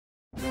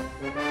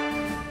So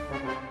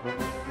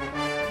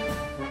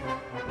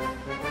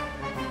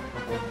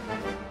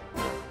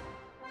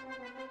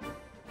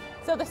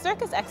the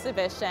Circus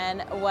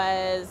exhibition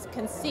was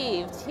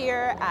conceived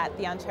here at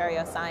the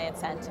Ontario Science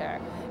Centre.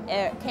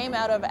 It came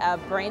out of a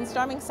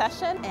brainstorming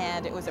session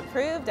and it was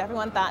approved.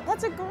 Everyone thought,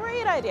 that's a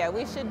great idea.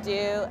 We should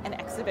do an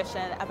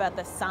exhibition about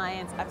the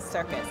science of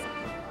circus.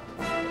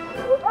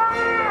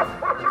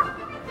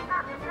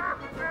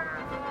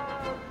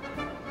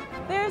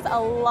 There's a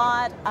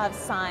lot of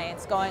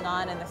science going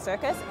on in the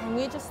circus, and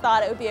we just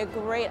thought it would be a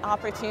great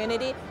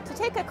opportunity to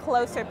take a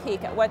closer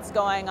peek at what's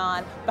going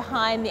on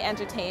behind the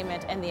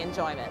entertainment and the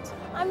enjoyment.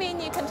 I mean,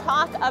 you can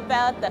talk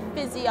about the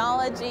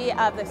physiology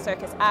of the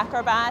circus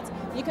acrobats,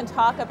 you can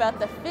talk about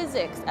the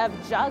physics of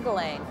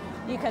juggling,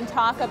 you can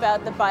talk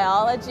about the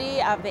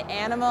biology of the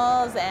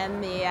animals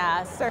and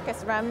the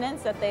circus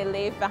remnants that they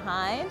leave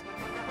behind.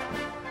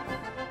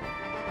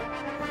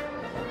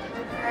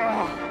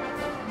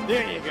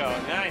 There you go,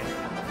 nice.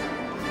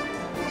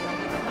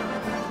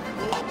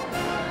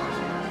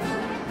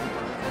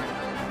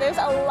 There's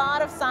a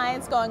lot of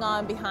science going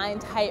on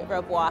behind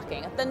tightrope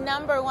walking. The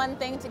number one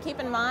thing to keep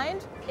in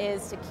mind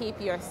is to keep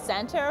your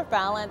center of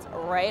balance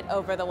right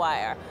over the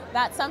wire.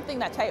 That's something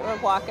that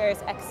tightrope walkers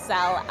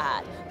excel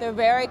at. They're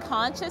very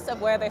conscious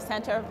of where their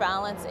center of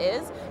balance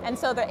is, and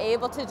so they're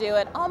able to do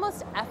it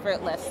almost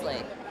effortlessly.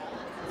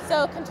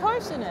 So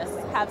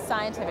contortionists have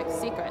scientific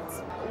secrets.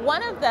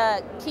 One of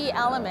the key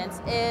elements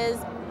is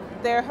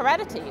their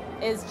heredity,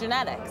 is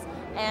genetics.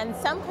 And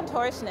some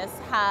contortionists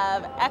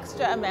have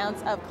extra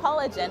amounts of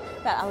collagen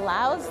that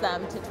allows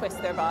them to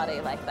twist their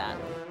body like that.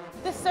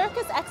 The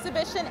circus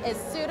exhibition is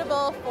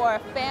suitable for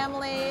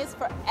families,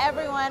 for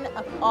everyone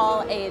of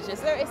all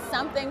ages. There is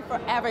something for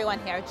everyone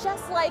here.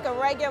 Just like a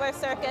regular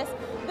circus,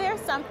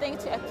 there's something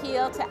to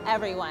appeal to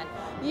everyone.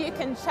 You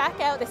can check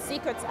out the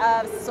secrets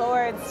of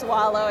sword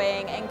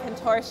swallowing and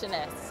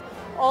contortionists.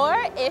 Or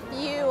if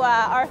you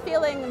are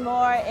feeling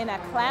more in a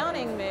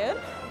clowning mood,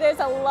 there's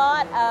a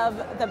lot of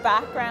the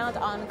background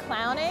on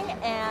clowning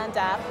and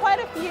quite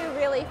a few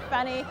really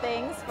funny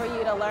things for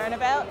you to learn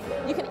about.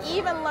 You can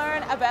even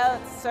learn about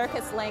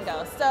circus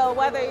lingo. So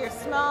whether you're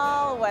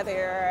small, whether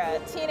you're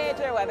a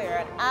teenager, whether you're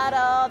an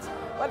adult,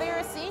 whether you're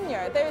a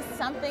senior, there's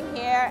something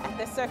here at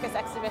the circus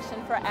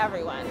exhibition for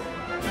everyone.